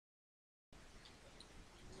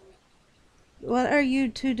What are you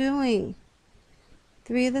two doing?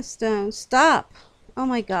 3 of the stones. Stop! Oh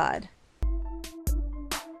my god.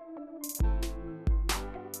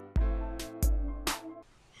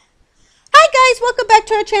 Hi guys, welcome back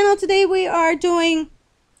to our channel. Today we are doing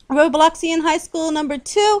Robloxian High School number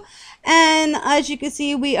 2, and as you can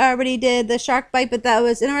see we already did the shark bite, but that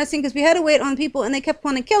was interesting because we had to wait on people and they kept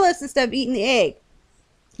wanting to kill us instead of eating the egg.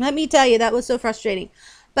 Let me tell you, that was so frustrating.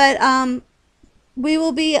 But we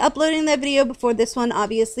will be uploading that video before this one,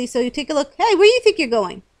 obviously, so you take a look. Hey, where do you think you're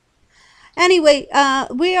going? Anyway,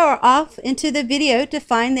 we are off into the video to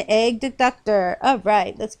find the Eggducator.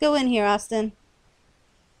 Alright, let's go in here, Austin.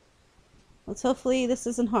 Let's hopefully this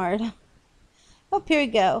isn't hard. Oh, here we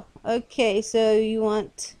go. Okay, so you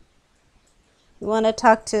want to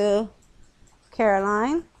talk to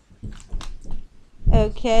Caroline.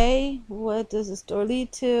 Okay, what does this door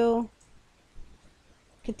lead to?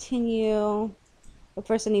 Continue. But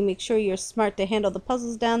first I need to make sure you're smart to handle the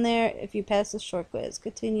puzzles down there. If you pass the short quiz,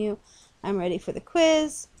 continue. I'm ready for the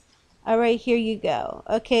quiz. Alright, here you go.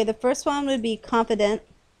 Okay, the first one would be confident.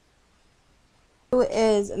 2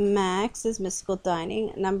 is Max, is mystical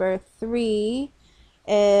dining. Number 3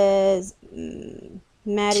 is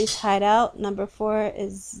Maddie's hideout. Number 4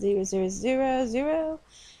 is 0000.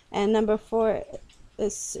 And number 4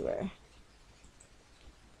 is sewer.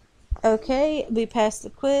 Okay, we passed the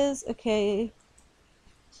quiz. Okay.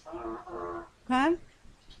 Okay.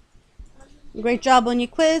 Great job on your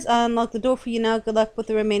quiz. I'll unlock the door for you now. Good luck with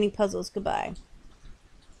the remaining puzzles. Goodbye.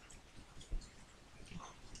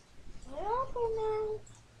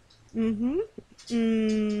 When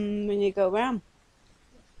you go around.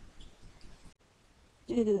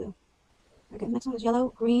 Okay, next one is yellow,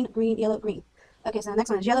 green, green, yellow, green. Okay, so the next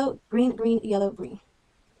one is yellow, green, green, yellow, green.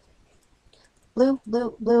 Blue,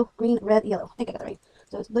 blue, blue, green, red, yellow. I think I got that right.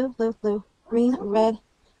 So it's blue, blue, blue, green, red,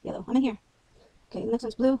 yellow. I'm in here. Okay, next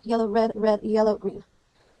one's blue, yellow, red, red, yellow, green.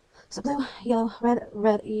 So blue, yellow, red,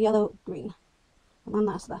 red, yellow, green. And one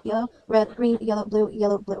last left. Yellow, red, green, yellow, blue,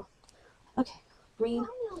 yellow, blue. Okay, green.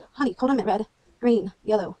 Honey, hold on a minute. Red, green,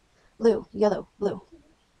 yellow, blue, yellow, blue.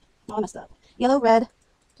 Oh, I messed up. Yellow, red,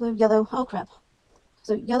 blue, yellow. Oh, crap.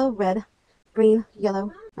 So yellow, red, green,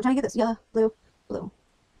 yellow. I'm trying to get this. Yellow, blue, blue.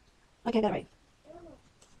 Okay, I got it right.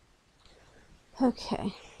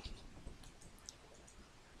 Okay.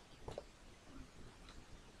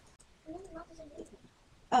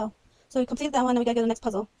 Oh, so we completed that one, and we gotta go to the next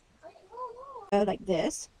puzzle. Go like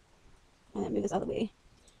this, and then move this out of the way.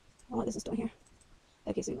 I want this is doing here.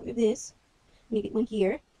 Okay, so we're gonna move this. We get one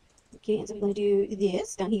here. Okay, and so we're gonna do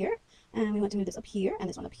this down here, and we want to move this up here, and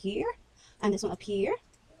this one up here, and this one up here,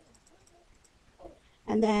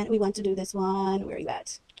 and then we want to do this one. Where are you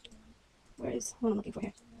at? Where is what I'm looking for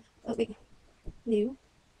here? Oh wait, new.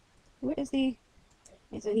 Where is the?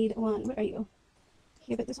 Okay, so I need one. Where are you?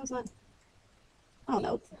 Here, but this one's not. Oh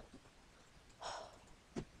no.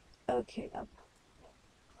 Okay, up.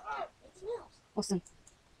 Austin.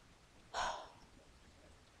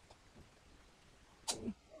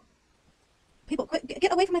 People, quick,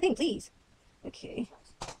 get away from my thing, please. Okay.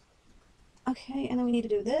 Okay, and then we need to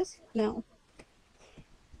do this. No.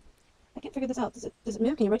 I can't figure this out. Does it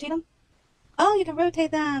move? Can you rotate them? Oh, you can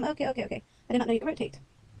rotate them. Okay, okay, okay. I did not know you could rotate.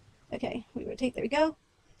 Okay, we rotate. There we go.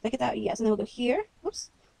 Did I get that? Yes, and then we'll go here.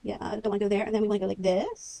 Oops. Yeah, I don't want to go there. And then we want to go like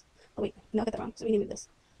this. Oh, wait. No, I got that wrong. So we need to move this.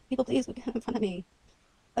 People, please, look in front of me.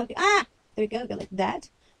 Okay. Ah! There we go. Go like that.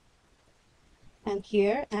 And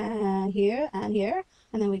here, and here, and here.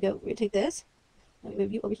 And then we go rotate this. And we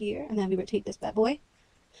move you over here. And then we rotate this bad boy.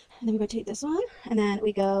 And then we rotate this one. And then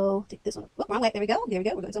we go take this one. Oh, wrong way. There we go. There we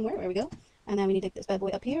go. We're going somewhere. There we go. And then we need to take this bad boy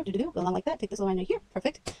up here. Go along like that. Take this line right here.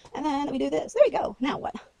 Perfect. And then we do this. There we go. Now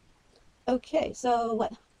what? Okay, so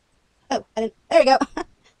what? Oh, there we go.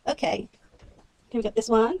 Okay. Here we got this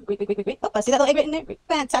one. Great, great, great, great, great. Oh, I see that little egg right in there. Great.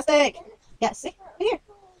 Fantastic. Yeah, see? Right here.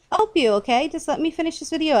 I'll help you, okay? Just let me finish this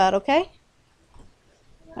video out, okay?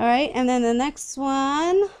 Alright, and then the next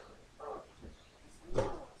one.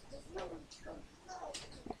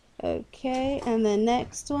 Okay, and the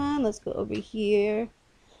next one. Let's go over here.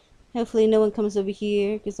 Hopefully no one comes over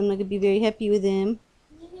here because I'm not going to be very happy with them.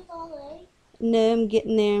 No, I'm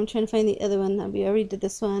getting there. I'm trying to find the other one. We already did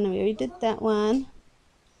this one. We already did that one.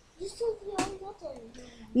 You said you already got that.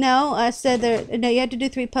 No, I said there. No, you had to do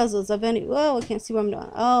 3 puzzles. I've only. Whoa, I can't see what I'm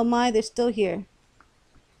doing. Oh my, they're still here.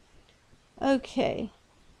 Okay.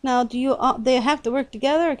 Now, do you all? They have to work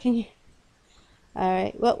together, or can you? All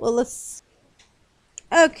right. Well, let's.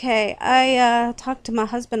 Okay, I talked to my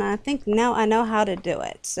husband. I think now I know how to do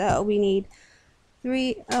it. So we need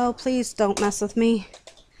 3. Oh, please don't mess with me.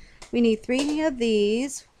 We need 3 of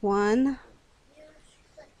these. 1,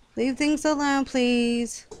 Leave things alone,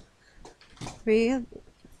 please. 3.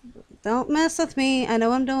 Don't mess with me. I know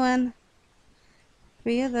what I'm doing.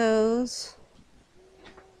 3 of those.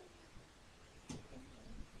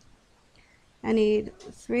 I need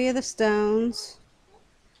 3 of the stones.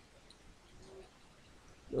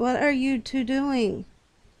 What are you two doing?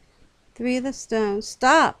 3 of the stones.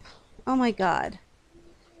 Stop! Oh my god.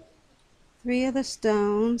 3 of the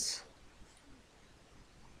stones.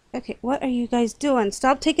 Okay, what are you guys doing?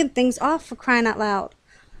 Stop taking things off, for crying out loud.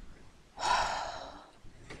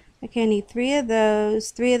 Okay, I need 3 of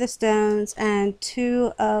those, 3 of the stones, and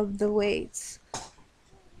 2 of the weights.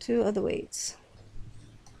 2 of the weights.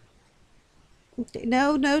 Okay,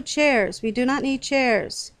 no chairs. We do not need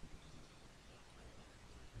chairs.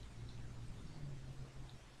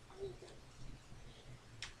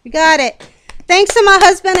 We got it. Thanks to my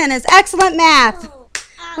husband and his excellent math.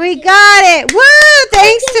 We got it. Woo!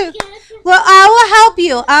 Thanks to... Well, I will help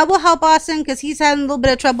you. I will help Austin because he's having a little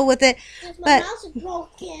bit of trouble with it. My But mouse is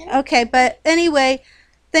broken. okay, but anyway,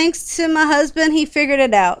 thanks to my husband, he figured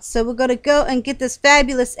it out. So we're going to go and get this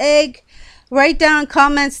fabulous egg. Write down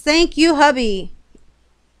comments. Thank you, hubby.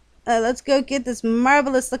 Let's go get this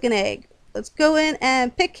marvelous looking egg. Let's go in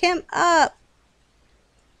and pick him up.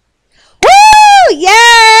 Woo!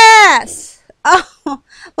 Yes! Oh,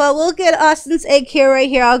 well, we'll get Austin's egg here, right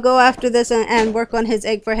here. I'll go after this and work on his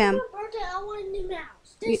egg for him. For my birthday, I want a new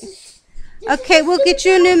mouse. This Okay, is we'll get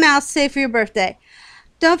you a new mouse safe for your birthday.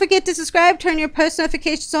 Don't forget to subscribe, turn your post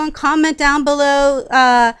notifications on, comment down below.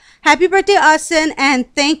 Happy birthday, Austin,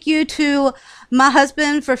 and thank you to my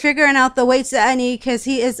husband for figuring out the weights that I need because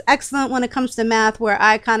he is excellent when it comes to math where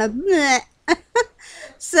I kind of...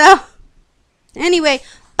 So, anyway,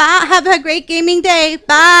 bye. Have a great gaming day.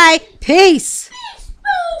 Bye. Peace.